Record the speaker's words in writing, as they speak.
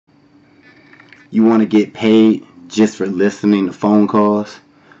You want to get paid just for listening to phone calls?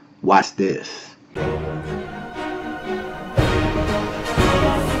 Watch this.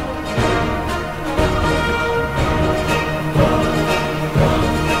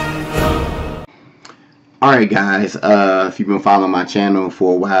 Alright guys, if you've been following my channel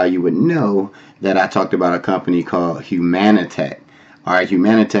for a while, you would know that I talked about a company called Humanatic. Alright,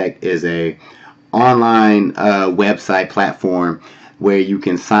 Humanatic is a online website platform where you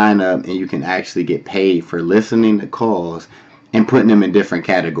can sign up and you can actually get paid for listening to calls and putting them in different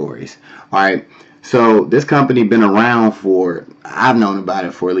categories. Alright, so this company been around for, I've known about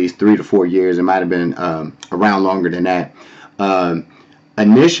it for at least 3 to 4 years. It might have been around longer than that.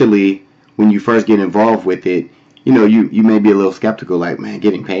 Initially, when you first get involved with it, you know, you may be a little skeptical, like, man,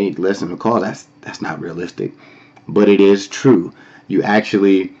 getting paid to listen to calls, that's not realistic. But it is true. You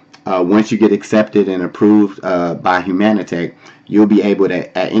actually, once you get accepted and approved by Humanatic, you'll be able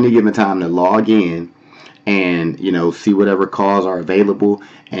to, at any given time, to log in and, you know, see whatever calls are available,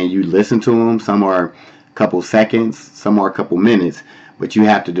 and you listen to them. Some are a couple seconds, some are a couple minutes, but you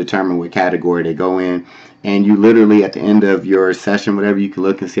have to determine what category they go in. And you literally, at the end of your session, whatever, you can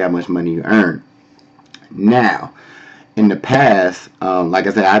look and see how much money you earn. Now, in the past, like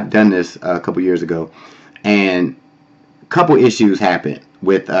I said, I've done this a couple years ago, and a couple issues happened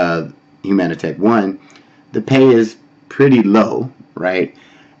with Humanatic. One, the pay is pretty low, right?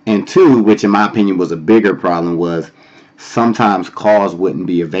 And two, which in my opinion was a bigger problem, was sometimes calls wouldn't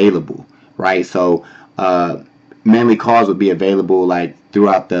be available, right? So mainly calls would be available like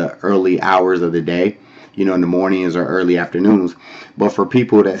throughout the early hours of the day, you know, in the mornings or early afternoons. But for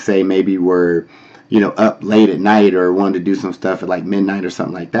people that say maybe were, you know, up late at night or wanted to do some stuff at like midnight or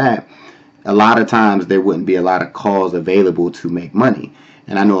something like that, a lot of times there wouldn't be a lot of calls available to make money.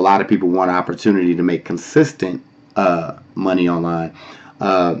 And I know a lot of people want an opportunity to make consistent money online.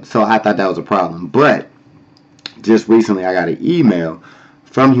 So I thought that was a problem. But just recently I got an email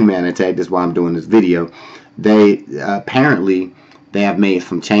from Humanatic. That's why I'm doing this video. They apparently they have made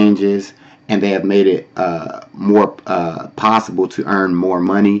some changes, and they have made it more possible to earn more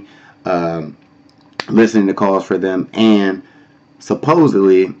money listening to calls for them. And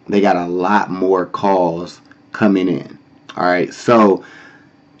supposedly they got a lot more calls coming in. Alright, so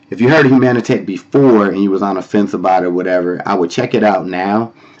if you heard of Humanatic before and you was on the fence about it or whatever, I would check it out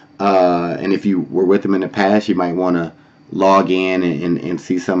now. And if you were with them in the past, you might want to log in and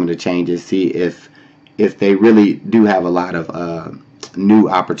see some of the changes, see if they really do have a lot of new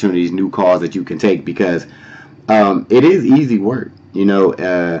opportunities, new calls that you can take, because it is easy work, you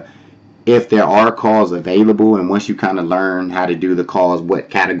know. If there are calls available, and once you kind of learn how to do the calls, what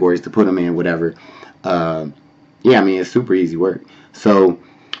categories to put them in, whatever, yeah, I mean, it's super easy work. So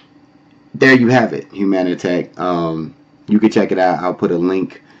there you have it, Humanatic. You can check it out. I'll put a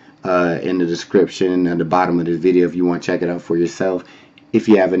link in the description at the bottom of this video if you want to check it out for yourself. If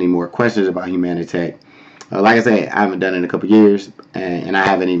you have any more questions about Humanatic, like I said, I haven't done it in a couple years, and I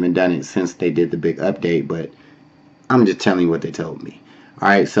haven't even done it since they did the big update, but I'm just telling you what they told me.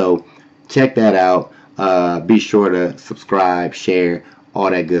 Alright, so check that out. Be sure to subscribe, share, all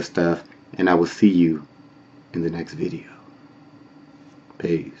that good stuff, and I will see you in the next video.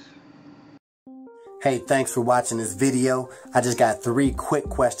 Peace. Hey, thanks for watching this video. I just got 3 quick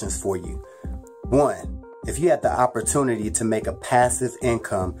questions for you. 1, if you had the opportunity to make a passive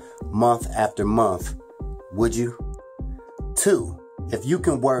income month after month, would you? 2, if you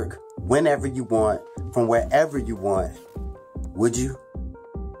can work whenever you want, from wherever you want, would you?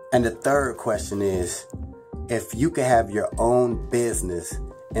 And the 3rd question is, if you could have your own business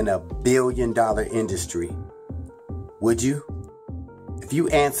in a billion-dollar industry, would you? If you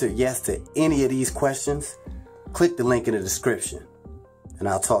answered yes to any of these questions, click the link in the description, and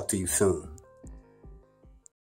I'll talk to you soon.